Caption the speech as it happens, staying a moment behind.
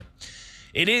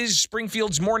It is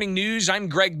Springfield's Morning News. I'm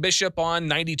Greg Bishop on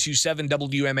 92.7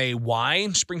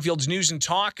 WMAY, Springfield's News and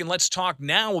Talk. And let's talk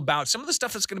now about some of the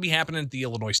stuff that's going to be happening at the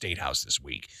Illinois State House this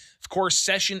week. Of course,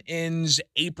 session ends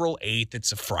April 8th.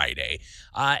 It's a Friday.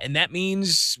 And that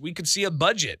means we could see a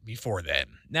budget before then.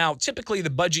 Now, typically the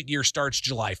budget year starts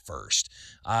July 1st.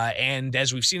 And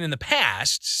as we've seen in the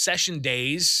past, session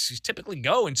days typically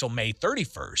go until May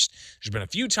 31st. There's been a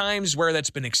few times where that's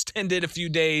been extended a few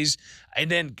days. And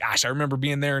then, gosh, I remember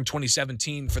being there in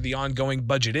 2017 for the ongoing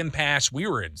budget impasse. We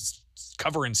were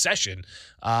covering session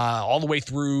all the way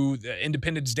through the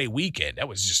Independence Day weekend. That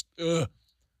was just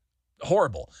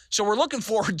horrible. So we're looking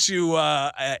forward to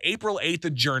April 8th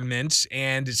adjournment,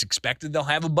 and it's expected they'll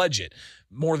have a budget.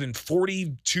 More than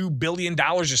 $42 billion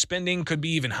of spending, could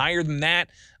be even higher than that.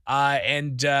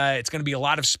 And it's going to be a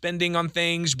lot of spending on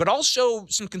things, but also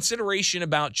some consideration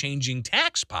about changing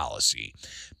tax policy.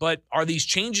 But are these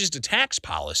changes to tax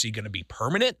policy going to be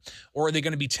permanent, or are they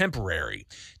going to be temporary?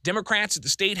 Democrats at the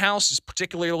State House,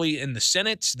 particularly in the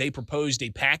Senate, they proposed a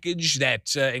package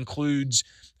that includes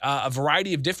a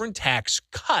variety of different tax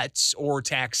cuts or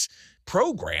tax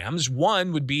programs.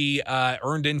 One would be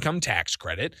earned income tax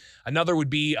credit. Another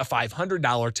would be a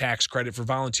 $500 tax credit for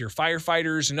volunteer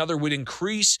firefighters. Another would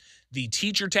increase the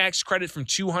teacher tax credit from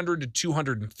 $200 to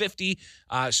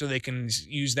 $250, so they can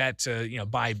use that to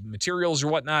buy materials or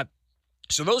whatnot.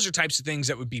 So those are types of things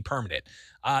that would be permanent.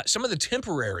 Some of the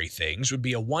temporary things would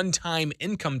be a one-time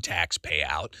income tax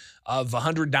payout of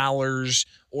 $100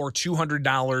 or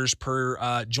 $200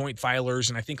 per joint filers,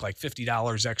 and I think like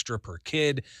 $50 extra per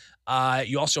kid.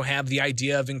 You also have the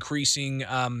idea of increasing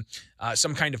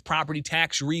some kind of property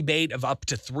tax rebate of up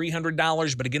to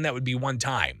 $300, but again, that would be one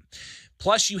time.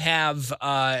 Plus, you have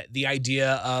the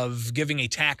idea of giving a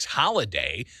tax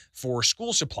holiday for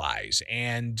school supplies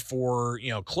and for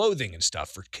clothing and stuff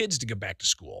for kids to go back to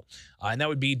school, and that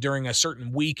would be during a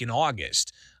certain week in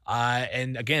August.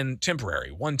 And again,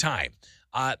 temporary, one time.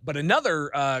 But another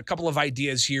couple of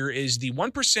ideas here is the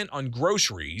 1% on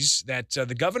groceries that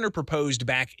the governor proposed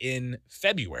back in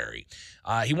February.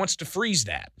 He wants to freeze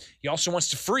that. He also wants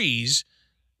to freeze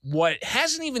what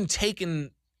hasn't even taken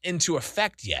into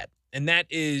effect yet, and that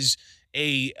is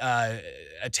a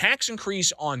tax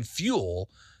increase on fuel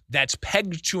that's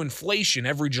pegged to inflation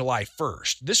every July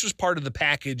 1st. This was part of the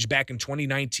package back in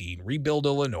 2019, Rebuild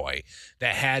Illinois,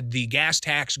 that had the gas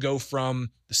tax go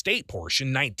from the state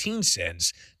portion, 19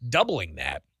 cents, doubling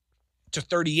that to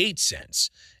 38 cents.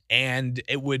 And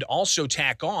it would also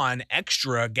tack on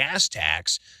extra gas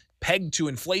tax pegged to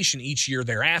inflation each year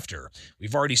thereafter.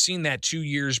 We've already seen that 2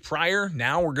 years prior.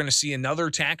 Now we're going to see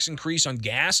another tax increase on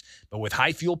gas, but with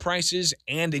high fuel prices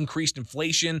and increased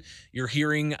inflation, you're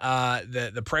hearing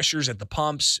the pressures at the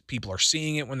pumps. People are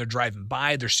seeing it when they're driving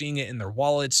by. They're seeing it in their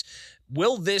wallets.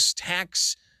 Will this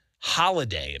tax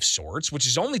holiday of sorts, which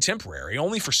is only temporary,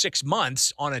 only for 6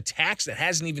 months on a tax that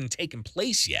hasn't even taken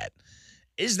place yet,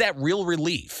 is that real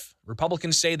relief?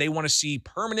 Republicans say they want to see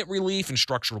permanent relief and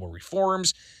structural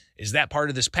reforms. Is that part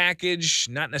of this package?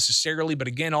 Not necessarily, but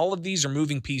again, all of these are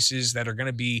moving pieces that are going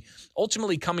to be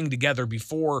ultimately coming together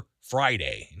before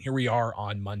Friday, and here we are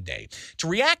on Monday. To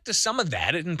react to some of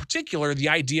that, in particular, the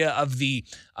idea of the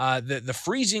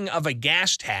freezing of a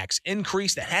gas tax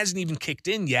increase that hasn't even kicked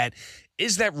in yet,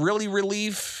 is that really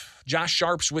relief? Josh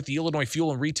Sharps with the Illinois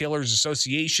Fuel and Retailers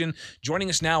Association joining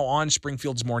us now on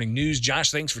Springfield's Morning News.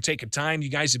 Josh, thanks for taking time. You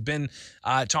guys have been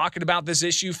talking about this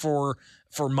issue for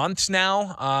months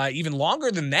now, even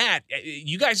longer than that.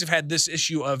 You guys have had this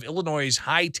issue of Illinois'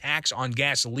 high tax on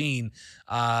gasoline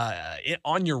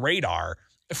on your radar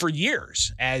for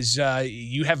years, as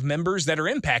you have members that are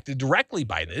impacted directly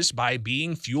by this by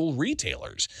being fuel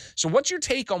retailers. So what's your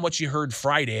take on what you heard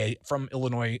Friday from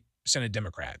Illinois Senate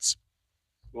Democrats?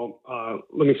 Well,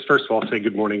 let me first of all say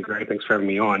good morning, Greg. Thanks for having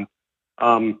me on.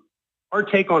 Our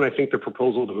take on, I think, the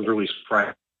proposal that was released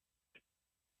Friday.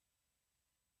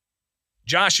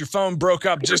 Josh, your phone broke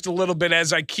up just a little bit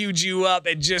as I queued you up.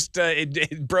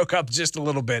 It broke up just a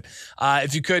little bit.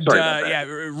 If you could,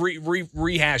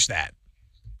 rehash that.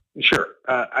 Sure.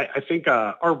 I think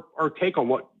our take on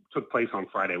what took place on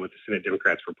Friday with the Senate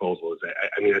Democrats' proposal is,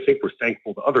 I think we're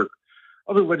thankful to other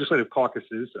legislative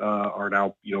caucuses are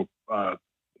now,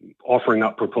 offering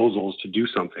up proposals to do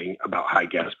something about high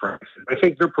gas prices. I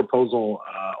think their proposal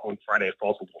on Friday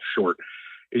falls a little short.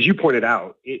 As you pointed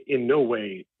out, it in no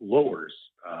way lowers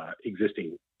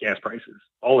existing gas prices.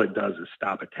 All it does is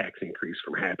stop a tax increase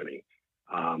from happening.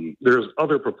 There's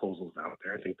other proposals out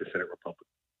there. I think the Senate Republican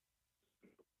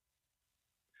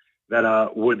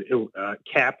that would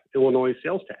cap Illinois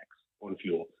sales tax on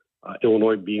fuel.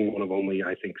 Illinois being one of only,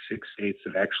 I think, 6 states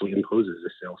that actually imposes a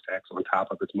sales tax on top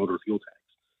of its motor fuel tax.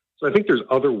 So I think there's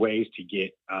other ways to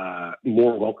get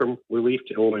more welcome relief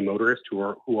to Illinois motorists who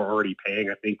are already paying,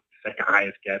 I think, the second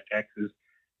highest gas taxes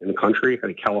in the country. I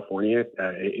think California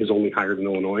is only higher than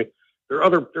Illinois. There are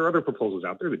other proposals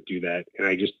out there that do that, and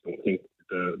I just don't think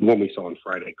the one we saw on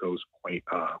Friday goes quite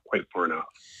far enough.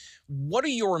 What are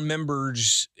your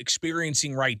members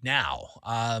experiencing right now?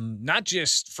 Not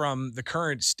just from the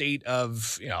current state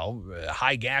of,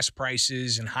 high gas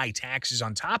prices and high taxes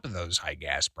on top of those high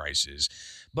gas prices,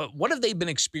 but what have they been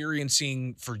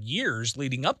experiencing for years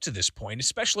leading up to this point,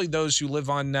 especially those who live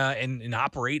on and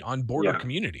operate on border Yeah,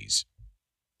 communities?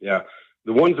 yeah.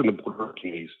 The ones in the border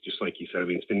communities, just like you said, I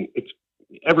mean, it's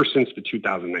ever since the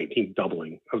 2019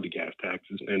 doubling of the gas tax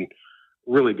has been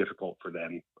really difficult for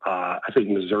them. I think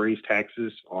Missouri's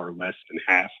taxes are less than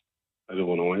half of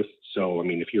Illinois. So, I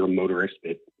mean, if you're a motorist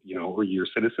that, or you're a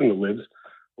citizen that lives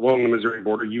along the Missouri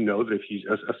border, you know that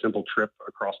if a simple trip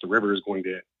across the river is going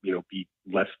to, be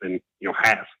less than,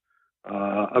 half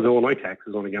of Illinois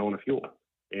taxes on a gallon of fuel.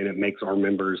 And it makes our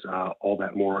members all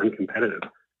that more uncompetitive.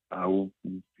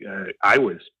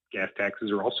 Iowa's gas taxes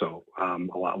are also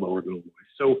a lot lower than Illinois.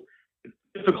 So it's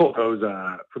difficult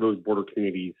for those border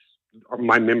communities, or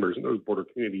my members in those border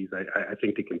communities, I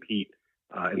think, to compete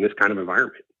in this kind of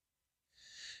environment.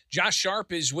 Josh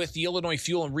Sharp is with the Illinois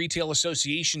Fuel and Retail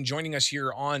Association, joining us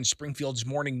here on Springfield's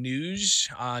Morning News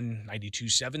on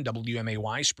 92.7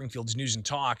 WMAY, Springfield's News and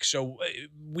Talk. So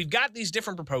we've got these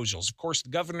different proposals. Of course, the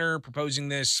governor proposing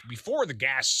this before the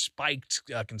gas spiked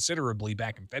considerably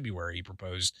back in February. He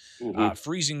proposed Hmm.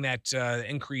 freezing that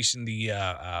increase in the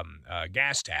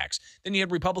gas tax. Then you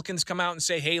had Republicans come out and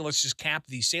say, hey, let's just cap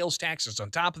the sales taxes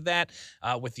on top of that.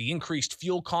 With the increased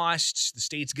fuel costs, the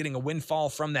state's getting a windfall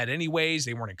from that anyways.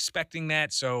 They weren't expecting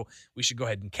that, so we should go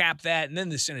ahead and cap that. And then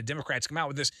the Senate Democrats come out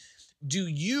with this. Do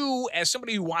you, as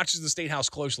somebody who watches the State House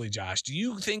closely, Josh, do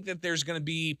you think that there's going to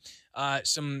be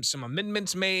some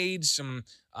amendments made, some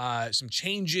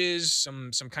changes,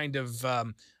 some kind of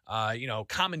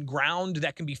common ground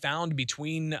that can be found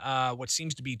between what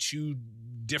seems to be two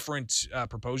different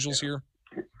proposals Yeah,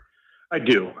 here? I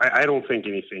do. I don't think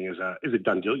anything is a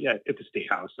done deal yet at the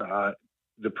State House.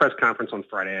 The press conference on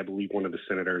Friday, I believe one of the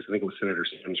senators, I think it was Senator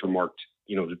Sims, remarked,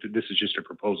 that this is just a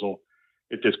proposal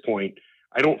at this point.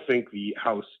 I don't think the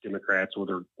House Democrats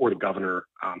or the governor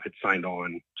had signed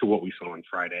on to what we saw on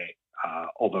Friday.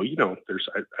 Although, there's,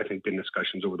 I think, been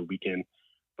discussions over the weekend.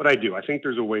 But I do. I think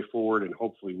there's a way forward, and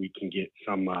hopefully we can get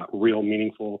some real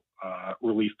meaningful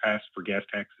relief passed for gas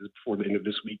taxes before the end of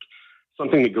this week.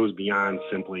 Something that goes beyond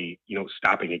simply,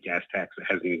 stopping a gas tax that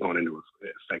hasn't even gone into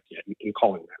effect yet and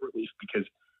calling that relief. Because,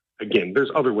 again,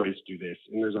 there's other ways to do this,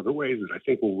 and there's other ways that I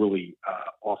think will really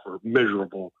offer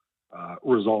measurable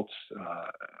results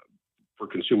for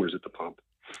consumers at the pump.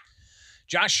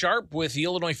 Josh Sharp with the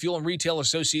Illinois Fuel and Retail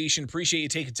Association. Appreciate you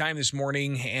taking time this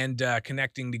morning and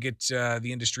connecting to get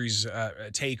the industry's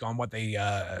take on what they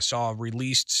saw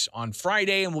released on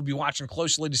Friday. And we'll be watching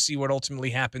closely to see what ultimately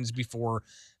happens before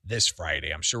this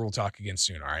Friday. I'm sure we'll talk again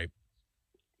soon. All right.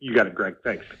 You got it, Greg.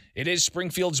 Thanks. It is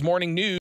Springfield's Morning News.